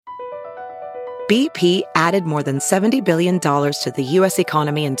BP added more than $70 billion to the U.S.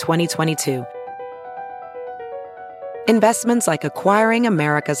 economy in 2022. Investments like acquiring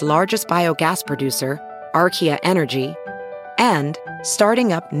America's largest biogas producer, Archaea Energy, and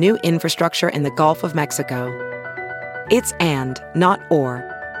starting up new infrastructure in the Gulf of Mexico. It's and, not or.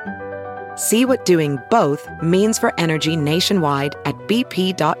 See what doing both means for energy nationwide at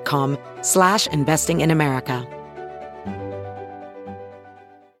bp.com/investing in America.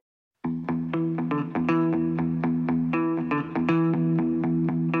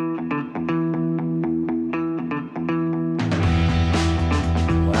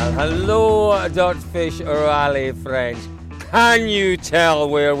 Well, hello, Dirtfish Rally friends. Can you tell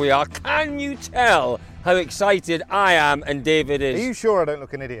where we are? Can you tell how excited I am and David is? Are you sure I don't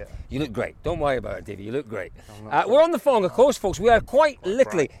look an idiot? You look great. Don't worry about it, David. You look great. We're on the Whonga Coast, folks. We are quite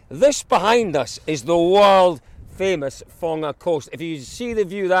literally, this behind us is the world famous Whonga Coast. If you see the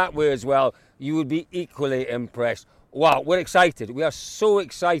view that way as well, you would be equally impressed. Wow, we're excited. We are so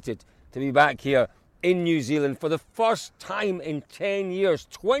excited to be back here in New Zealand for the first time in 10 years.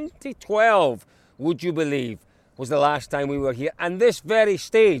 2012, would you believe, was the last time we were here. And this very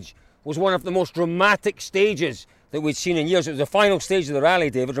stage was one of the most dramatic stages that we'd seen in years. It was the final stage of the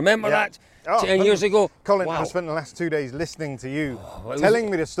rally, David. Remember that? 10 years ago? Colin, wow. I spent the last 2 days listening to you, telling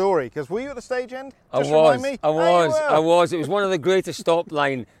me the story, because were you at the stage end? I Remind me? I was. It was one of the greatest stop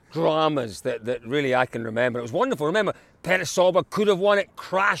line dramas that really I can remember. It was wonderful. Remember, Peresova could have won it,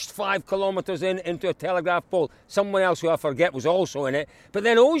 crashed 5 kilometres into a telegraph pole. Someone else who I forget was also in it. But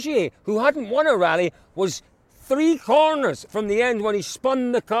then Ogier, who hadn't won a rally, was 3 corners from the end when he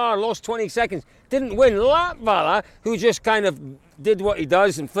spun the car, lost 20 seconds, didn't win. Latvala, who just kind of did what he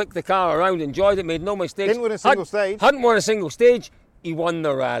does and flicked the car around, enjoyed it, made no mistakes. Didn't win a single stage. Hadn't won a single stage. He won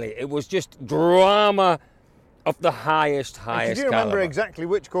the rally. It was just drama of the highest Did you remember caliber. exactly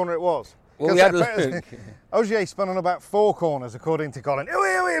which corner it was? Well, we had a Ogier spun on about 4 corners, according to Colin.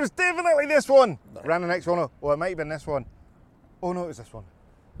 Oh, it was definitely this one. Ran the next one up. Well, it may have been this one. Oh, no, it was this one.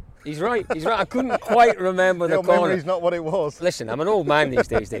 He's right. I couldn't quite remember the Your corner. memory's not what it was. Listen, I'm an old man these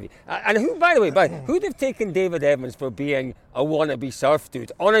days, Davey. And who, by the way, who'd have taken David Evans for being a wannabe surf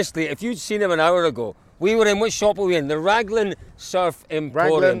dude? Honestly, if you'd seen him an hour ago, we were in, which shop were we in? The Raglan Surf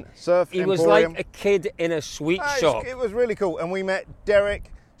Emporium. Raglan Surf He Emporium. was like a kid in a sweet shop. It was really cool. And we met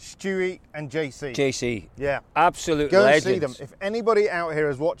Derek, Stewie and JC. JC. Yeah. Absolute Go legends. and see them. If anybody out here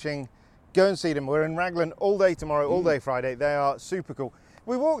is watching, go and see them. We're in Raglan all day tomorrow, all day Friday. They are super cool.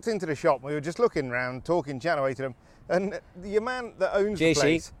 We walked into the shop, we were just looking around, talking, chatting away to them, and the man that owns the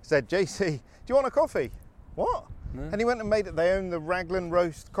place said, JC, do you want a coffee? What? No. And he went and made it. They own the Raglan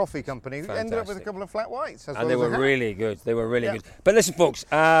Roast Coffee Company. Fantastic. Ended up with a couple of flat whites. And they were really good. They were really good. But listen, folks,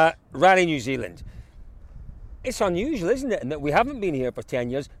 Rally New Zealand. It's unusual, isn't it, in that we haven't been here for 10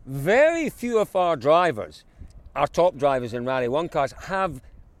 years. Very few of our drivers, our top drivers in Rally 1 cars, have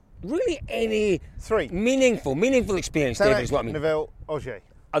really any meaningful experience, David, is what I mean. Neville, Ogier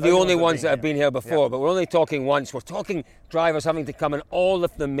are the only ones that have been here before, but we're only talking once. We're talking drivers having to come and all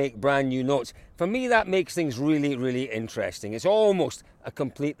of them make brand new notes. For me, that makes things really, really interesting. It's almost a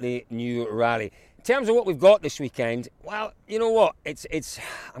completely new rally. In terms of what we've got this weekend, well, you know what?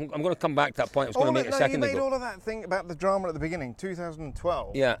 I'm going to come back to that point I was going to make a second ago. You made all of that thing about the drama at the beginning,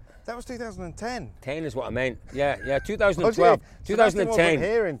 2012. Yeah. That was 2010. 10 is what I meant. Yeah, 2012. 2010. Wasn't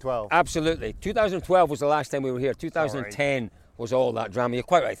here in 12. Absolutely. 2012 was the last time we were here. 2010 was all that drama. You're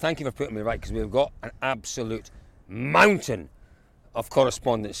quite right. Thank you for putting me right, because we've got an absolute mountain of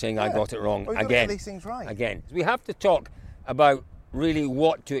correspondence saying I got it wrong again. Get these things right. Again. We have to talk about really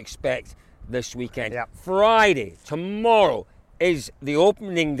what to expect this weekend. Yep. Friday, tomorrow, is the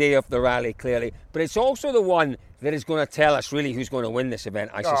opening day of the rally, clearly, but it's also the one that is going to tell us really who's going to win this event,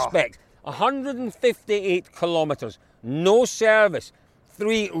 I suspect. 158 kilometres, no service,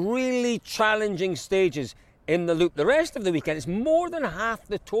 3 really challenging stages in the loop. The rest of the weekend is more than half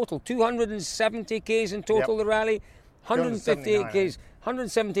the total, 270 k's in total, the rally, 158 k's,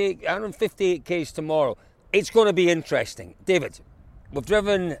 158 k's tomorrow. It's going to be interesting. David, we've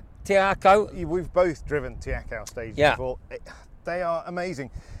driven Te Akau. We've both driven Te Akau stages before. They are amazing.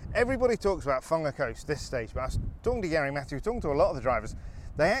 Everybody talks about Whonga Coast, this stage, but I was talking to Gary Matthew, talking to a lot of the drivers.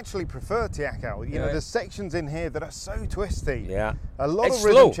 They actually prefer Te Akau. You know, there's sections in here that are so twisty. Yeah. A lot of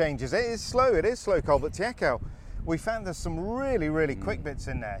rhythm changes. It is slow, Cole, but Te Akau, we found there's some really, really quick bits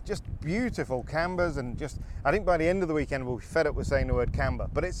in there. Just beautiful cambers, and just, I think by the end of the weekend we'll be fed up with saying the word camber.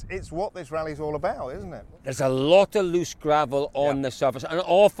 But it's what this rally's all about, isn't it? There's a lot of loose gravel on the surface, an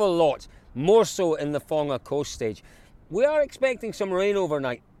awful lot, more so in the Whonga Coast stage. We are expecting some rain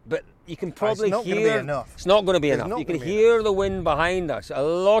overnight, but you can probably hear... It's not going to be enough. It's not going to be enough. You can hear the wind behind us. A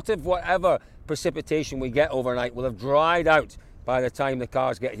lot of whatever precipitation we get overnight will have dried out by the time the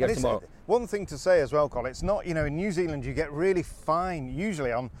cars get here tomorrow. One thing to say as well, Colin, it's not, in New Zealand you get really fine,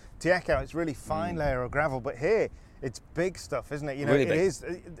 usually on Te Akau it's really fine layer of gravel, but here it's big stuff, isn't it? Really it big. is.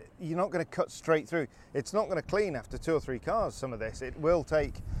 You're not going to cut straight through. It's not going to clean after 2 or 3 cars, some of this. It will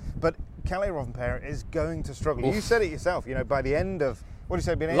take. But Kalle Rovanperä is going to struggle. Oof. You said it yourself, by the end of, what do you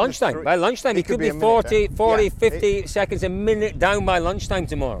say? By lunchtime, he could be 40, 50 seconds, a minute down by lunchtime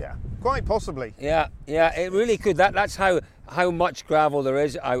tomorrow. Yeah, quite possibly. Yeah, it really could. That's how much gravel there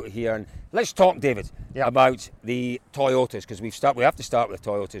is out here. And let's talk, David, about the Toyotas, because we have to start with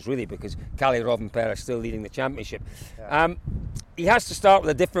Toyotas, really, because Kalle Rovanperä is still leading the championship. Yeah. He has to start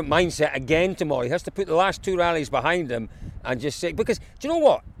with a different mindset again tomorrow. He has to put the last 2 rallies behind him and just say, because, do you know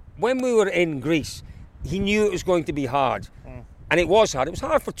what? When we were in Greece, he knew it was going to be hard. And it was hard. It was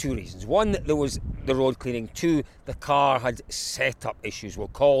hard for 2 reasons. One, that there was the road cleaning. 2, the car had setup issues, we'll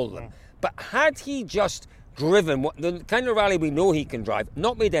call them. But had he just driven the kind of rally we know he can drive,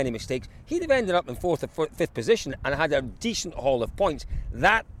 not made any mistakes, he'd have ended up in 4th or 5th position and had a decent haul of points.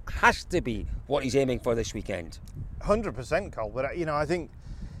 That has to be what he's aiming for this weekend. 100%, Cole. But I think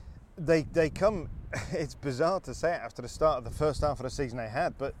they come. It's bizarre to say it after the start of the first half of the season they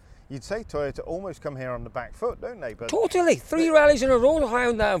had, but you'd say Toyota almost come here on the back foot, don't they? But totally. 3 rallies in a row,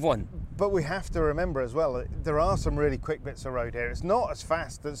 Hyundai have won. But we have to remember as well, there are some really quick bits of road here. It's not as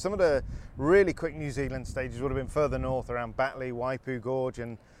fast. Some of the really quick New Zealand stages would have been further north around Batley, Waipu Gorge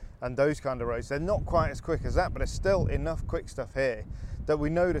and those kind of roads. They're not quite as quick as that, but there's still enough quick stuff here that we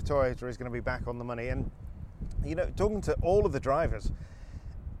know the Toyota is going to be back on the money. And, talking to all of the drivers,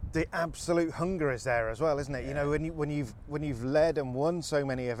 the absolute hunger is there as well, isn't it? Yeah. When you've led and won so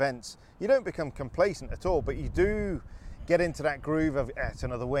many events, you don't become complacent at all, but you do get into that groove of it's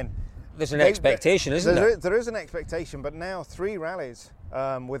another win. There's an expectation, isn't there? There is an expectation, but now 3 rallies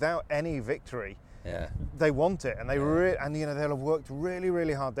without any victory. Yeah. They want it, and they'll have worked really,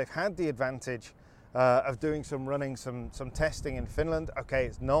 really hard. They've had the advantage of doing some running, some testing in Finland. Okay,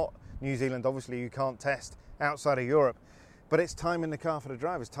 it's not New Zealand. Obviously, you can't test outside of Europe. But it's time in the car for the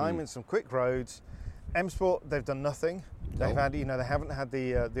drivers, time in some quick roads. M Sport, they've done nothing. They've had, they haven't had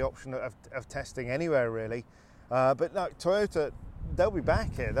the option of testing anywhere really. But no, Toyota, they'll be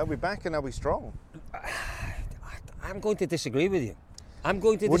back here. They'll be back and they'll be strong. I'm going to disagree with you.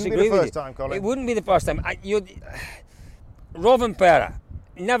 Wouldn't be the first time, Colin. It wouldn't be the first time. Rovanperä,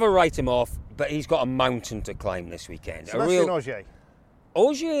 never write him off, but he's got a mountain to climb this weekend. Sebastian Ogier.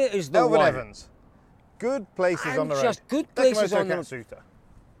 Ogier is the Elvin one. Evans. Good places on the road. Just good places on the road.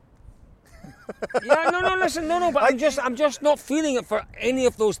 But I'm just not feeling it for any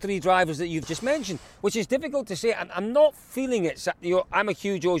of those 3 drivers that you've just mentioned, which is difficult to say. I'm not feeling it. I'm a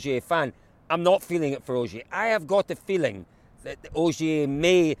huge Ogier fan. I'm not feeling it for Ogier. I have got the feeling that Ogier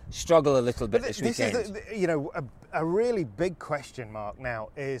may struggle a little bit this weekend. This is, a really big question mark now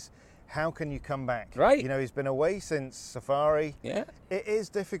is how can you come back? Right. He's been away since Safari. Yeah. It is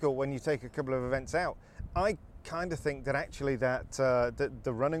difficult when you take a couple of events out. I kind of think that actually that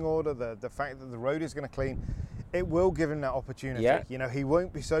the running order, the fact that the road is going to clean, it will give him that opportunity. Yeah. He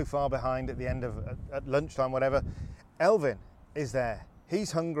won't be so far behind at the end of at lunchtime, whatever. Elvin is there.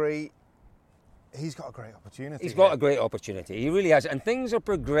 He's hungry. He's got a great opportunity. He's got a great opportunity. He really has, and things are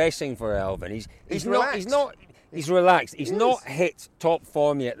progressing for Elvin. He's relaxed. He's not hit top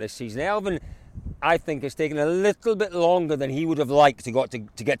form yet this season. Elvin, I think, has taken a little bit longer than he would have liked to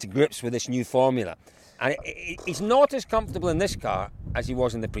get to grips with this new formula. And he's not as comfortable in this car as he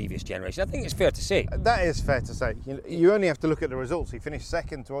was in the previous generation. I think it's fair to say. That is fair to say. You only have to look at the results. He finished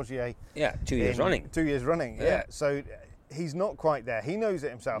second to Ogier. Yeah, 2 years running. 2 years running, yeah. So he's not quite there. He knows it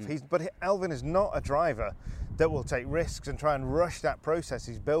himself. But Elvin is not a driver that will take risks and try and rush that process.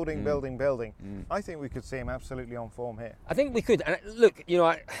 He's building. I think we could see him absolutely on form here. I think we could. And look,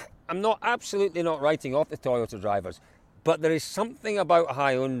 I'm not absolutely not writing off the Toyota drivers, but there is something about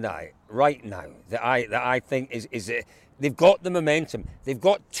Hyundai right now that I think is they've got the momentum. They've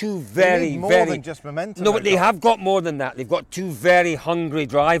got 2 very, you need more very than just momentum. No, but they have got more than that. They've got 2 very hungry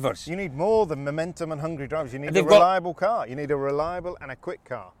drivers. You need more than momentum and hungry drivers. You need a reliable car. You need a reliable and a quick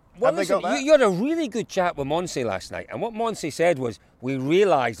car. Well, listen, you had a really good chat with Monse last night, and what Monse said was we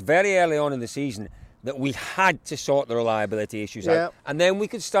realised very early on in the season that we had to sort the reliability issues out, and then we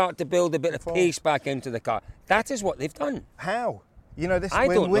could start to build a bit of pace back into the car. That is what they've done. How? I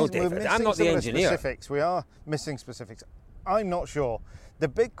don't know, David. I'm not the engineer. Specifics. We are missing specifics. I'm not sure. The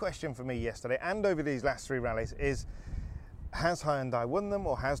big question for me yesterday and over these last 3 rallies is, has Hyundai won them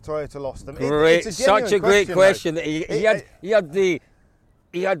or has Toyota lost them? Such a great question. That he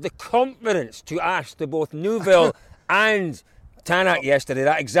had the confidence to ask to both Neuville and Tanak yesterday,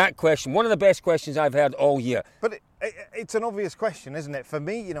 that exact question, one of the best questions I've heard all year. But it's an obvious question, isn't it? For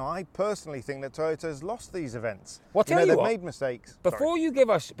me, I personally think that Toyota has lost these events. Well, tell you they've what, made mistakes. Before you give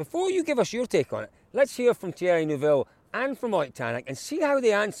us your take on it, let's hear from Thierry Neuville and from Ott Tanak and see how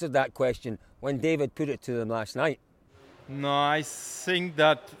they answered that question when David put it to them last night. No, I think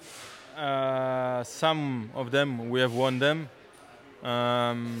that some of them we have won them.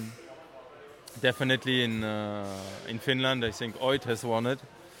 Definitely in Finland, I think Ott has won it.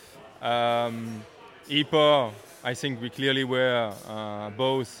 Ypres, I think we clearly were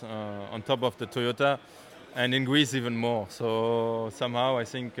both on top of the Toyota, and in Greece even more. So somehow I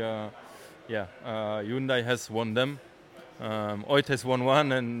think, Hyundai has won them. Ott has won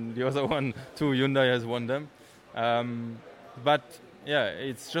one, and the other one too. Hyundai has won them. But yeah,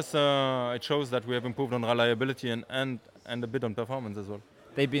 it's just it shows that we have improved on reliability and a bit on performance as well.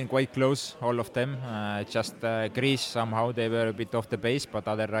 They've been quite close, all of them. Just Greece, somehow they were a bit off the pace, but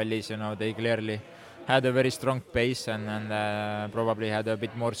other rallies, they clearly had a very strong pace and probably had a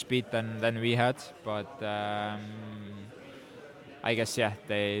bit more speed than we had. But I guess,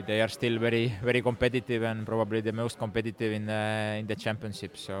 they are still very, very competitive and probably the most competitive in the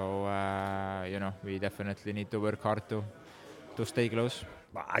championship. So, we definitely need to work hard to stay close.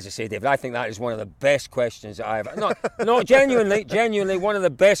 Well, as I say, David, I think that is one of the best questions that I've... No, genuinely one of the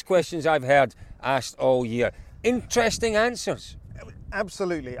best questions I've heard asked all year. Interesting answers.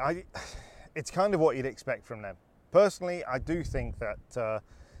 Absolutely. It's kind of what you'd expect from them. Personally, I do think that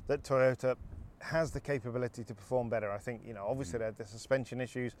that Toyota has the capability to perform better. I think, obviously they had the suspension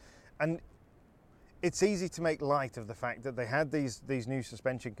issues, and it's easy to make light of the fact that they had these new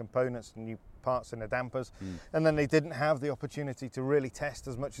suspension components and new parts in the dampers, and then they didn't have the opportunity to really test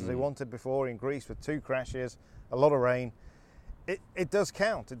as much as they wanted before in Greece with 2 crashes, a lot of rain. It does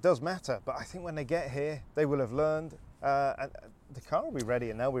count, it does matter, but I think when they get here, they will have learned, and the car will be ready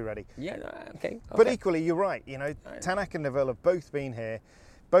and they'll be ready. Yeah, okay. But equally, you're right, Tanak and Neuville have both been here.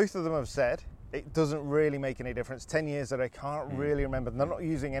 Both of them have said it doesn't really make any difference. 10 years that I can't really remember. They're not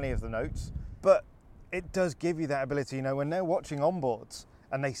using any of the notes, but it does give you that ability, when they're watching onboards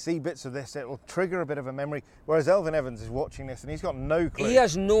and they see bits of this, it will trigger a bit of a memory. Whereas Elfyn Evans is watching this and he's got no clue. He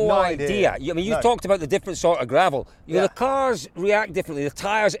has no idea. I mean, you talked about the different sort of gravel. The cars react differently. The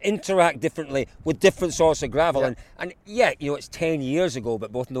tyres interact differently with different sorts of gravel. Yeah. And it's 10 years ago,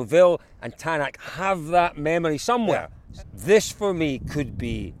 but both Neuville and Tanak have that memory somewhere. Yeah. This, for me, could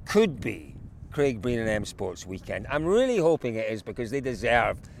be Craig Breen and M Sports weekend. I'm really hoping it is, because they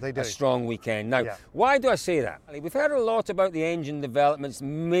deserve a strong weekend. Now, why do I say that? We've heard a lot about the engine developments,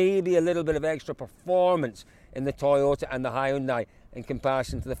 maybe a little bit of extra performance in the Toyota and the Hyundai in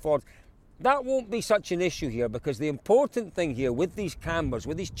comparison to the Ford. That won't be such an issue here, because the important thing here with these cambers,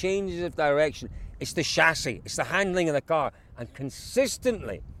 with these changes of direction, it's the chassis, it's the handling of the car. And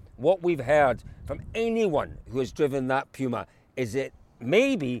consistently, what we've heard from anyone who has driven that Puma is that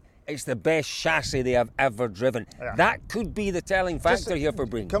maybe it's the best chassis they have ever driven. Yeah. That could be the telling factor here for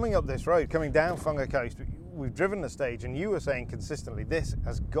Breen. Coming up this road, coming down Funga Coast, we've driven the stage, and you were saying consistently, this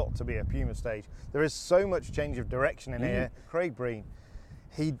has got to be a Puma stage. There is so much change of direction in here. Craig Breen,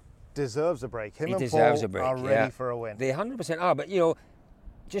 he deserves a break. He and Paul are ready for a win. They 100% are, but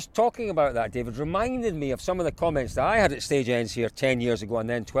just talking about that, David, reminded me of some of the comments that I had at stage ends here 10 years ago and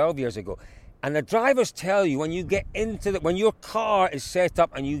then 12 years ago. And the drivers tell you when you get into when your car is set up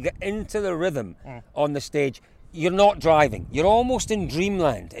and you get into the rhythm on the stage, you're not driving. You're almost in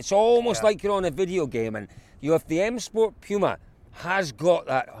dreamland. It's almost like you're on a video game. And if the M Sport Puma has got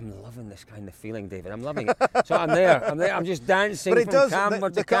that, I'm loving this kind of feeling, David. I'm loving it. So I'm there. I'm just dancing from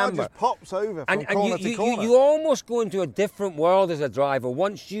camber to camber. The car just pops over from corner to corner. You almost go into a different world as a driver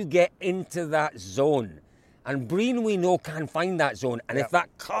once you get into that zone. And Breen, we know, can find that zone. And if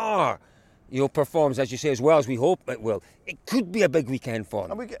that car performs, as you say, as well as we hope it will, it could be a big weekend for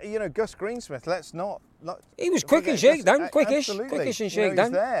them. And Gus Greensmith, let's not... He was quick and shakedown, quickish and shakedown.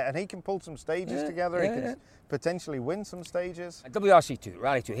 He's there, and he can pull some stages together. He can potentially win some stages. WRC2,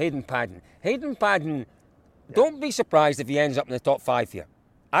 Rally 2, Hayden Paddon. Hayden Paddon, don't be surprised if he ends up in the top 5 here.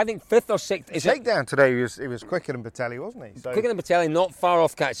 I think 5th or 6th. Shakedown today, he was quicker than Batelli, wasn't he? Quicker than Batelli, not far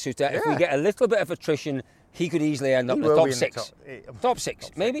off Katsuta. If we get a little bit of attrition, he could easily end up in the top 6. Top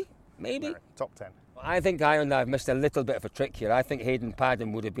 6, maybe? No, top 10. I think Hyundai have missed a little bit of a trick here. I think Hayden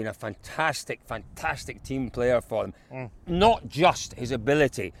Paddon would have been a fantastic team player for them. Not just his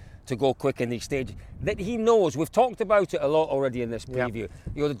ability to go quick in these stages. That he knows, we've talked about it a lot already in this preview.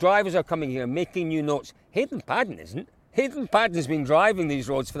 The drivers are coming here making new notes. Hayden Paddon isn't. Hayden Paddon's been driving these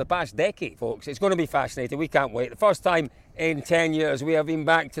roads for the past decade, folks. It's going to be fascinating. We can't wait. The first time in 10 years we have been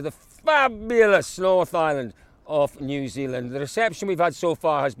back to the fabulous North Island of New Zealand. The reception we've had so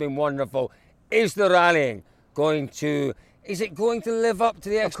far has been wonderful. Is the rallying going to live up to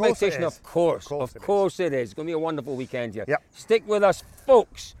the expectation? Of course it is. It's going to be a wonderful weekend here. Yep. Stick with us,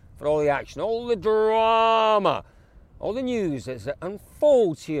 folks, for all the action, all the drama, all the news as it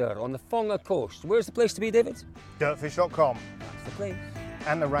unfolds here on the Whonga Coast. Where's the place to be, David? Dirtfish.com. That's the place.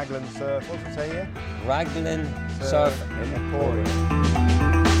 And the Raglan Surf, what does it say here? Raglan Surf Emporium.